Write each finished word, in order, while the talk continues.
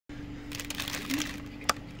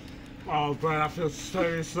Oh, bro, I feel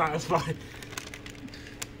so satisfied.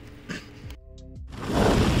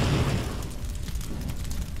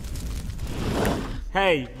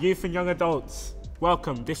 Hey, youth and young adults,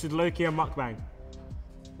 welcome. This is Loki and Mukbang,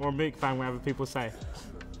 or Mukbang, whatever people say.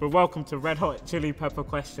 But welcome to Red Hot Chili Pepper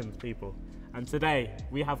Questions, people. And today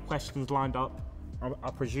we have questions lined up.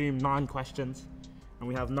 I presume 9 questions, and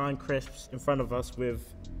we have 9 crisps in front of us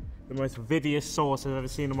with the most vidiest sauce I've ever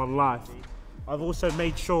seen in my life. I've also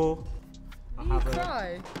made sure I have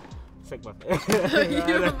cry. Sick bucket.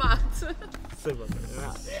 You're mad. Sick bucket. You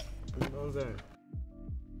know what I'm saying?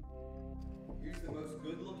 Who's the most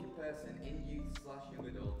good-looking person in youth/young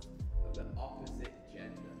adults of the opposite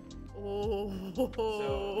gender? Oh.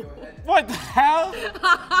 So your head. What the hell?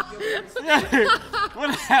 What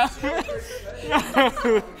the hell?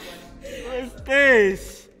 What's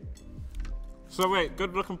this? So wait,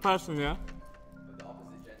 good-looking person, yeah? Of the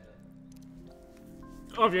opposite gender.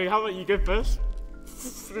 Okay, how about you go first?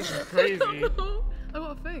 This is crazy. I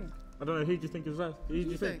got a thing. I don't know, who do you think is that? Who do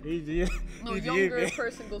you think? No, younger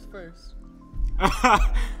person goes first.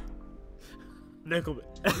 No comment.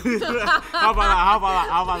 How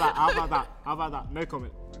about that? No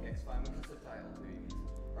comment. Okay, it's fine. We can subtitle who you mean.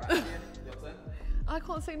 Right, Ian, your turn. I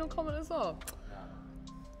can't say no comment as well. No.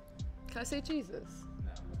 Can I say Jesus?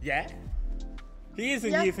 No. Yeah? He is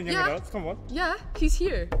in Yeah, youth and young yeah. adults, come on. Yeah, he's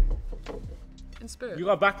here. In spirit. You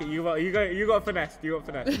got to back it, you got finesse, Well,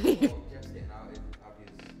 just getting out of his.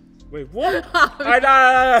 Wait, what? I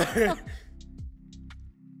know.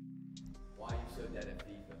 Why are you so dead at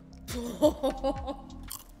FIFA?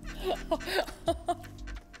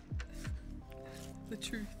 The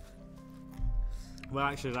truth. Well,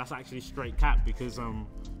 actually, that's actually straight cap because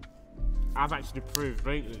I've actually proved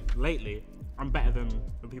lately I'm better than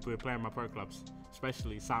the people who play in my pro clubs,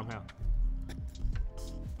 especially Sam Hill.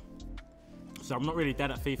 So I'm not really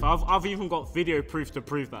dead at FIFA. I've even got video proof to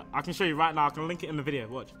prove that. I can show you right now. I can link it in the video.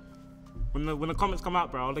 Watch. When the comments come out,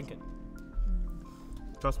 bro, I'll link it.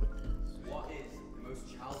 Trust me. What is the most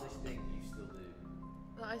childish thing you still do?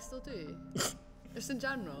 That I still do. Just in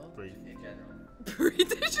general. Breathe. In general. Breathe.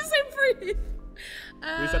 Did you just say breathe?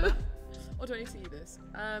 Who said that? Or do I need to see this?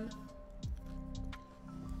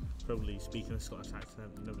 Probably speaking a Scottish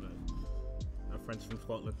accent. You never know. My friends from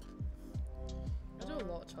Scotland. I do a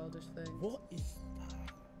lot of childish things. What is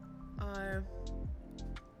that?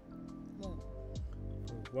 What?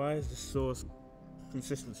 Why is the sauce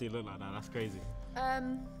consistency look like that? That's crazy. I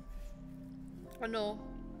know.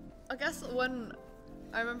 I guess when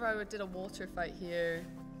I remember I did a water fight here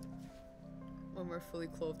when we were fully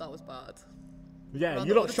clothed, that was bad. Yeah, Around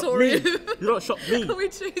you the lot shot me. auditorium. You lot shot me. We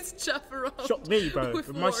chased Jeff around. Shot me, bro. with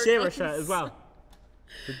With my water Shearer guns. shirt as well.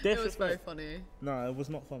 The It was very disrespect. funny. No, it was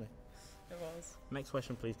not funny. It was. Next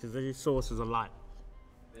question, please, because these sauces are light.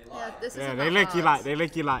 They Yeah, lie. this Yeah, isn't they that lick you bad. light. They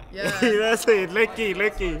lick you light. Yeah. That's it. Licky,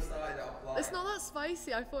 licky. Started off like, It's not that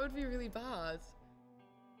spicy. I thought it would be really bad.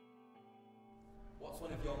 what's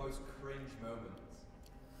one of your most cringe moments?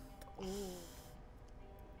 Ooh.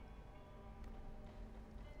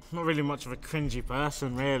 Not really much of a cringy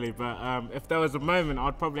person, really, but if there was a moment,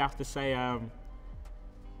 I'd probably have to say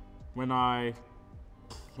when I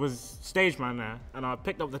was stage man there and I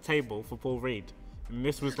picked up the table for Paul Reed, and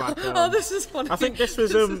this was like Oh, this is funny. I think this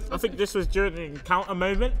was during the encounter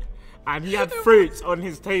moment, and he had fruits on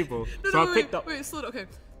his table, so I picked up. Wait, slow down. Okay,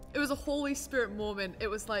 it was a Holy Spirit moment. It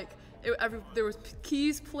was like there was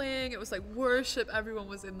keys playing. It was like worship. Everyone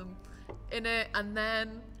was in it, and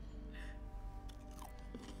then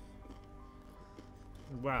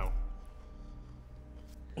Wow.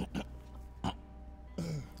 Like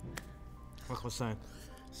I was saying.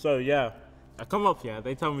 So yeah, I come up here,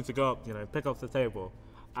 they tell me to go up, pick up the table.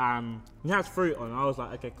 He has fruit on. I was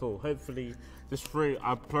like, okay, cool. Hopefully this fruit,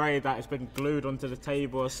 I pray that it's been glued onto the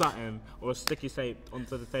table or something, or sticky tape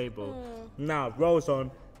onto the table. Now, rolls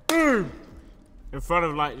on, boom! In front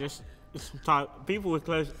of like just people with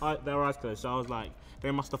their eyes closed. So I was like,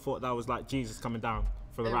 they must have thought that was like Jesus coming down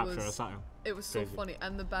for the rapture or something. it was so Crazy. funny.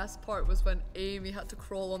 And the best part was when Amy had to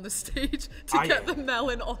crawl on the stage to get the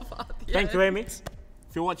melon off at the end. Thank you, Amy. If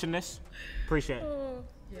you're watching this, appreciate it. Oh,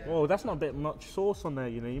 yeah. Oh, that's not a bit much sauce on there,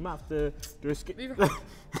 You might have to do a skip. Alright,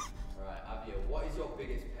 Avia, what is your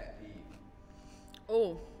biggest pet peeve?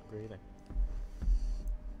 Oh, Really?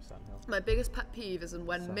 Something else. my biggest pet peeve is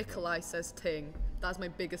when Mikolai says ting. That's my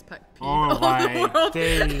biggest pet peeve. Oh in my the world.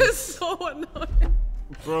 days. It's so annoying.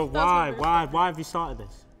 Bro, That's my why? biggest Why have you started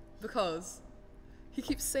this? Because he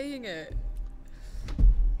keeps saying it.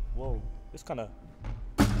 Whoa, it's kind of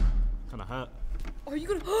hurt. Are you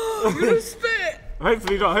gonna? You're gonna spit.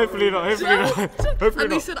 Hopefully not. Hopefully not. Hopefully not. Hopefully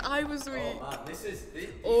And he not. said I was weak. Oh man, these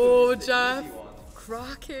Oh, are just the Jeff. easy ones.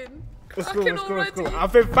 Cracking. It's Cracking cool, it's cool, already. it's cool.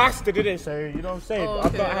 I've been fasted in it, so you know what I'm saying. Oh, I've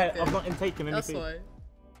okay, not okay. I've not intaken That's anything. why.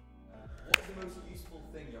 What's the most useful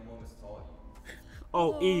thing your mum has taught you?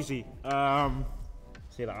 Oh, easy.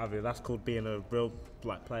 See that, Avi? That's called being a real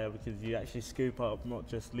black player because you actually scoop up, not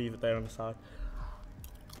just leave it there on the side.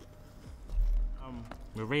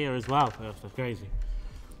 Maria as well. That's crazy.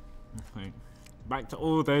 Okay. Back to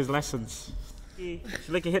all those lessons. She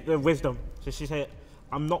look at hit the wisdom. So she said,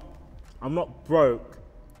 I'm not broke,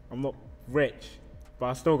 I'm not rich, but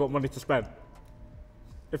I still got money to spend.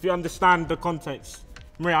 If you understand the context,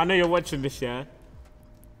 Maria, I know you're watching this, yeah?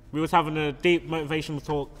 We was having a deep motivational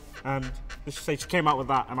talk, and let's just say she came out with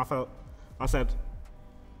that, and I said,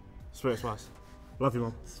 Spirit's wise. Love you,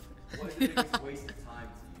 Mum. What is the biggest waste of time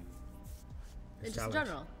to you? Just in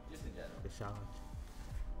general. Just in general. It's challenge.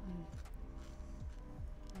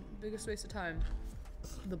 Biggest waste of time.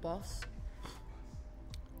 The bus.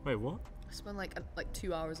 Wait, what? I spend like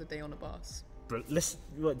 2 hours a day on a bus. But listen,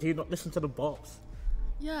 what, do you not listen to the box?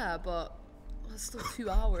 Yeah, but that's still 2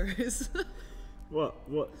 hours. What?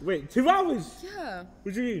 Wait, 2 hours? Yeah.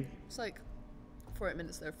 What do you mean? It's like 40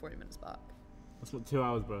 minutes there, 40 minutes back. That's not 2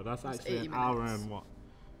 hours, bro. That's actually 80 an hour minutes. and what?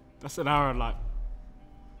 That's an hour and like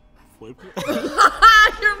 40 minutes.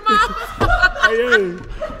 Your mouth! Hey,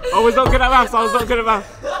 I was not good at maths. I was not good at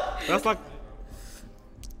maths. That's like.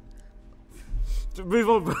 Move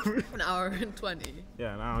on, bro. An hour and 20.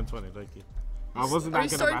 Yeah, an hour and 20. Thank you. I wasn't Are that you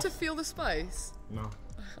good at starting maths. to feel the spice? No.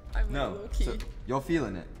 I'm No. low key. So you're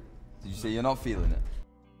feeling it. Did you say you're not feeling it?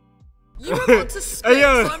 You were about to spit,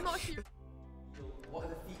 yo. so I'm not here. What are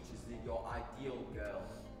the features that your ideal girl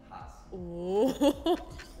has? Oh.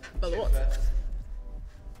 Well, what?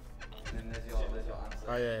 And then there's your answer.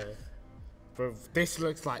 Oh yeah. Bro, this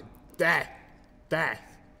looks like death. Death.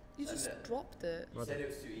 You just dropped it. You said it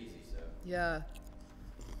was too easy, so. Yeah.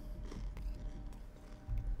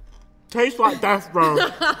 Tastes like death, bro.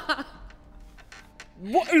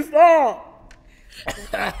 What is that?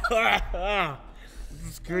 This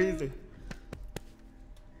is crazy.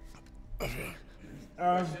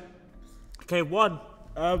 Okay, one.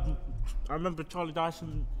 I remember Charlie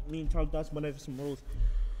Dyson. Me and Charlie Dyson went over some rules.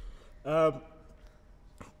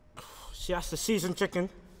 She has to season chicken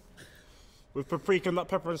with paprika, nut,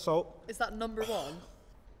 pepper, and salt. Is that number one?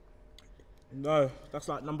 No, that's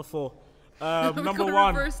like number 4. We've Number got a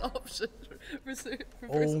 1. reverse option. Reverse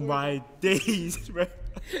Oh order. my days, bro.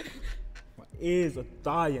 My ears are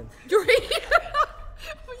dying. Your ear.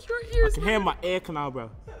 Your I ears. can hear my ear canal, bro.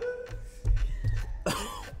 You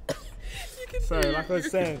can So, hear like I your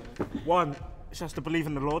was saying, 1, she has to believe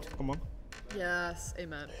in the Lord. Come on. Yes,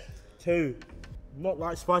 amen. 2, not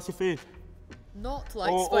like spicy food. Not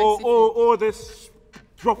like or, spicy or, food. or this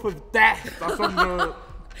drop of death that's on the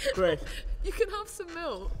grave. You can have some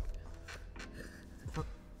milk.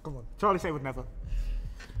 Come on. Charlie say would never.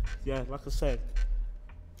 Yeah, like I said.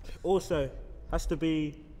 Also, has to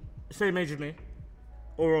be same age as me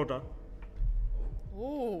or older.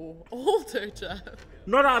 Oh, older, Jeff.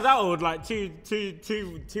 Not that old, like 2,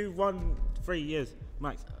 1, 3 years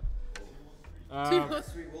max. Too much.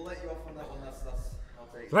 Sweet, we'll let you off on that one. That's I'll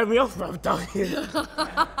take it. Let me off, bro. I'm dying.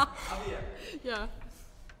 Javier, Yeah.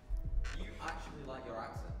 you actually like your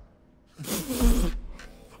accent.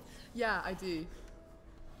 Yeah, I do.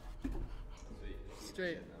 Sweet.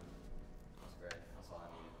 Straight. That's great. That's all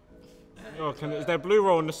I need. Oh, is there blue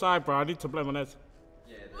roll on the side, bro? I need to blow my nose.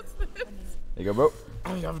 Yeah. What's this? There you go, bro.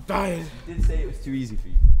 I'm dying. You did say it was too easy for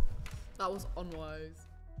you. That was unwise.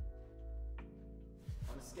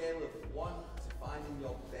 On a scale of 1 to finding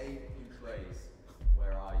your babe in praise,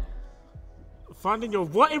 where are you? Finding your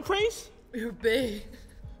what in praise? You're big.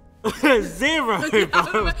 0, bro.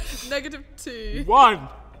 -2. 1.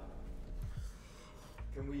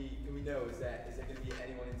 Can we know, is there going to be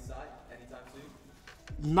anyone in sight anytime soon?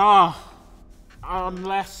 Nah.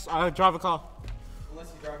 Unless I drive a car.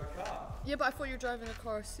 Unless you drive a car. Yeah, but I thought you were driving a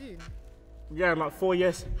car soon. Yeah, in like 4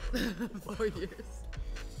 years. 4 years.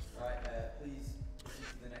 Right, please proceed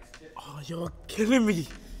to the next chip. Oh, you're killing me.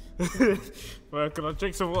 Well, can I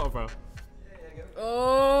drink some water, bro? Yeah, go.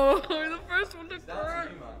 Oh, you're the first one to It's down to cry. you,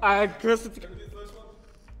 man. I Chris. Can we do the first one?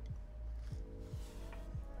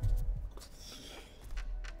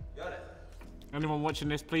 Got it. Anyone watching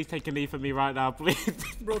this, please take a knee for me right now,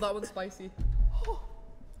 please. Bro, that one's spicy.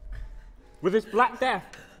 With this black death.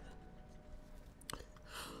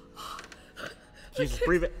 Jesus,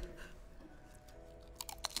 breathe it.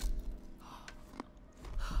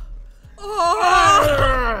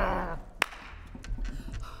 Oh!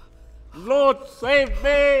 Lord Save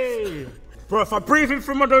me! Bro, if I breathe in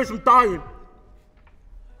through my nose, I'm dying.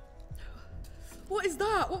 What is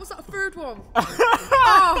that? What was that third one?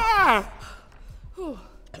 Oh.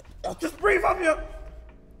 Just breathe up here.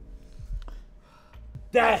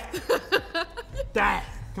 There. There.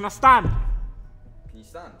 Can I stand? Can you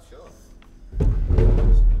stand? Sure.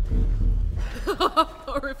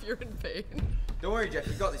 Or if you're in pain. Don't worry, Jeff,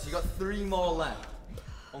 you got this. You got 3 more left.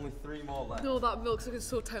 Only 3 more left. No, that milk's looking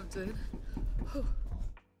so tempting. What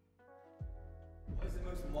is the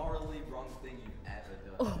most morally wrong thing you've ever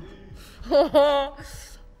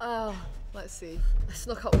done? Let's see. I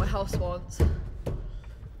snuck out of my house once.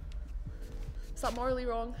 Is that morally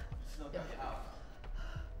wrong? Snuck out your house.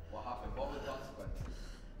 What happened? What were the consequences?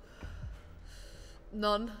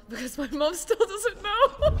 None, because my mum still doesn't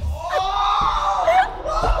know.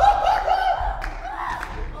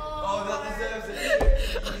 Oh, that deserves it.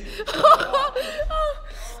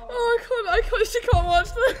 I can't, she can't watch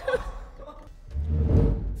this.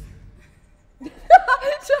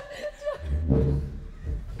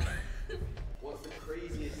 What's the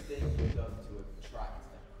craziest thing you've done to attract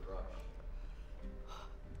a crush?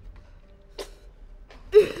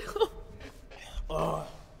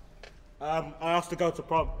 I asked to go to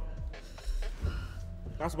prom.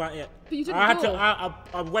 That's about it. But you didn't go.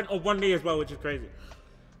 I went on one knee as well, which is crazy.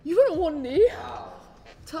 You went on one knee? Wow.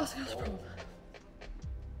 Tell us how's prom.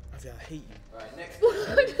 I hate you. Alright, next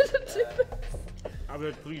I didn't do this. I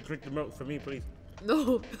mean, please drink the milk for me, please.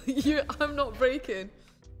 No, I'm not breaking.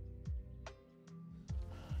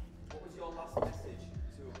 What was your last message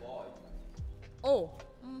to a boy? Oh.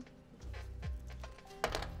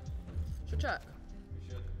 Should check. We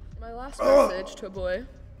should. My last message to a boy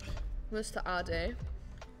was to Ade,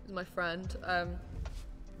 who's my friend.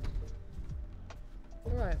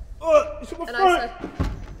 Alright. It's in my And throat. I said.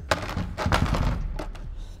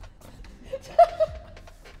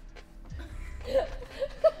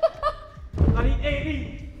 I need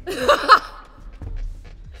 80.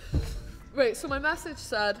 Wait, so my message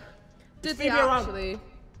said, did they Leave me alone. actually,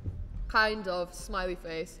 kind of, smiley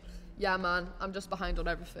face, yeah man, I'm just behind on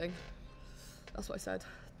everything. That's what I said.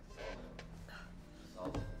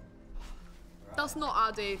 That's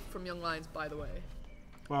not Ade from Young Lions, by the way.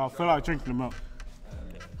 Well, I feel like drinking the milk.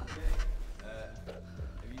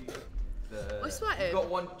 Am I sweating? You've got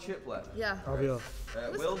 1 chip left. Yeah. I'll be off.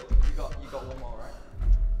 Will, you got 1 more, right?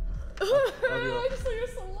 I just saw your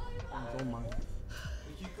saliva. Oh my.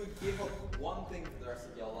 If you could give up one thing for the rest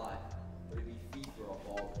of your life, would it be FIFA or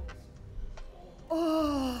ball games?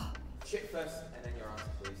 Oh. Chip first, and then your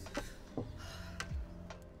answer, please.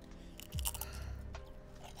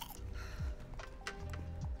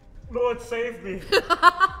 Lord, save me.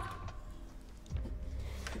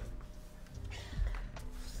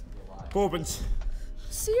 Bourbons.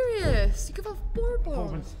 Serious? You could have bourbon.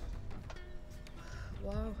 Bourbons.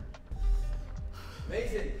 Wow.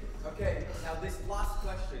 Amazing. Okay, now this last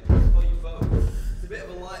question is for you both. It's a bit of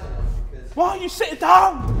a lighter one because. Why are you sitting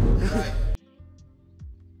down? Right.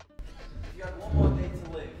 If you had 1 more day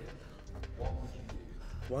to live, what would you do?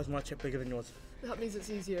 Why is my chip bigger than yours? That means it's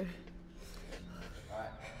easier.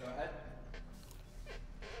 Alright, go ahead.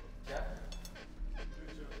 Jeff?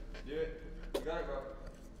 Do it. You got it, bro.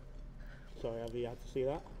 Sorry, have you had to see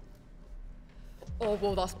that? Oh,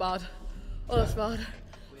 whoa, that's bad. Oh, that's bad.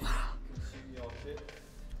 Please consume your chip.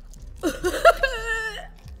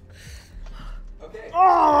 Okay.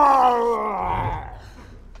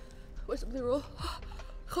 Where's the blue roll? I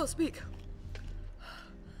can't speak.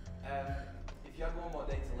 If you had 1 more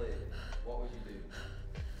day to live, what would you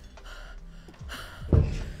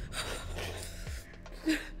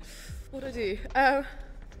do? What do I do?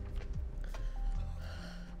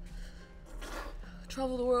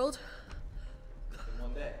 Travel the world. In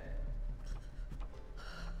 1 day.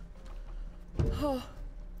 Oh.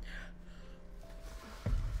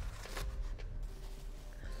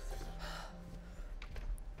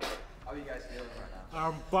 How are you guys feeling right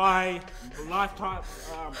now? Buy a lifetime,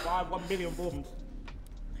 buy 1 million bourbons.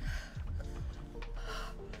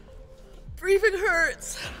 Breathing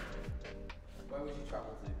hurts. Where would you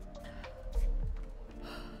travel to?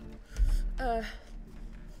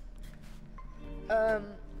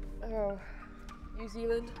 New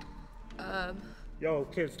Zealand. Yo,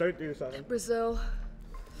 kids, don't do this at home. Brazil.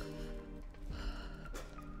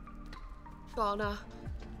 Ghana.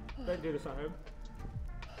 Don't do this at home.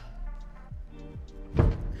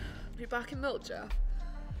 You back in milk, Jeff?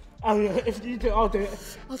 Oh yeah, if you do it, I'll do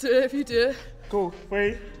it. I'll do it if you do it. Cool.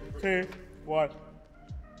 3, 2, 1.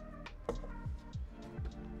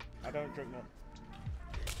 I don't drink that.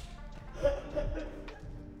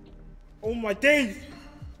 Oh my days!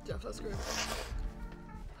 Jeff, that's good.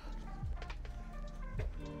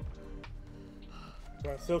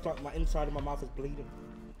 Bro, it feels like my inside of my mouth is bleeding.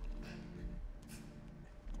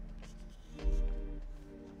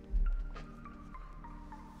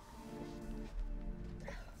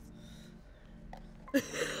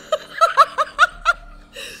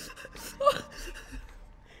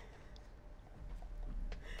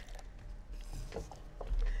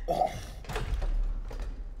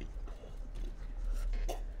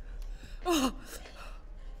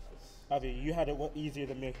 Abby, you had it easier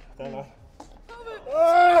than me, don't I?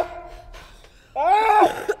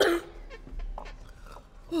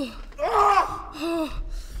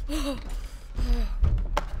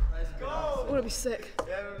 Let's go. I'm gonna be sick.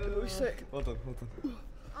 Yeah, I'm gonna be sick. Hold on.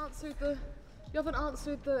 Answered the. You haven't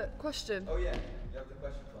answered the question. Oh yeah, you have the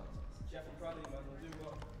question to answer. Jeff, I'm proud of you, man. We'll do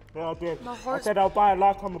well. Yeah, I did. My I heart's- said I'll buy a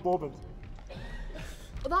lifetime of bourbons.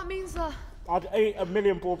 Well, that means that. I'd eat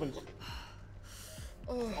 1,000,000 bourbons.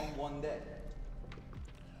 On one day.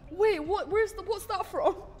 Wait, what? What's that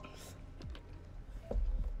from?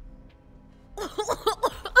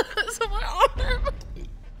 It's on my arm.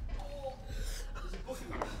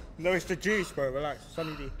 No, it's the juice, bro. Relax.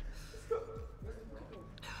 Sunny D.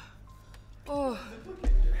 Oh.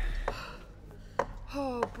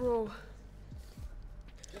 Oh, bro.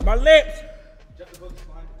 My lips! Jeff, the book's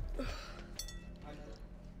fine.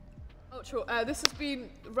 Outro. This has been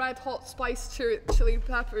Red Hot Spice Chili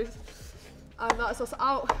Peppers. And that's us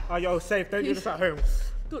out. Oh, yo, safe. Don't do this at home.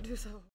 Don't do so.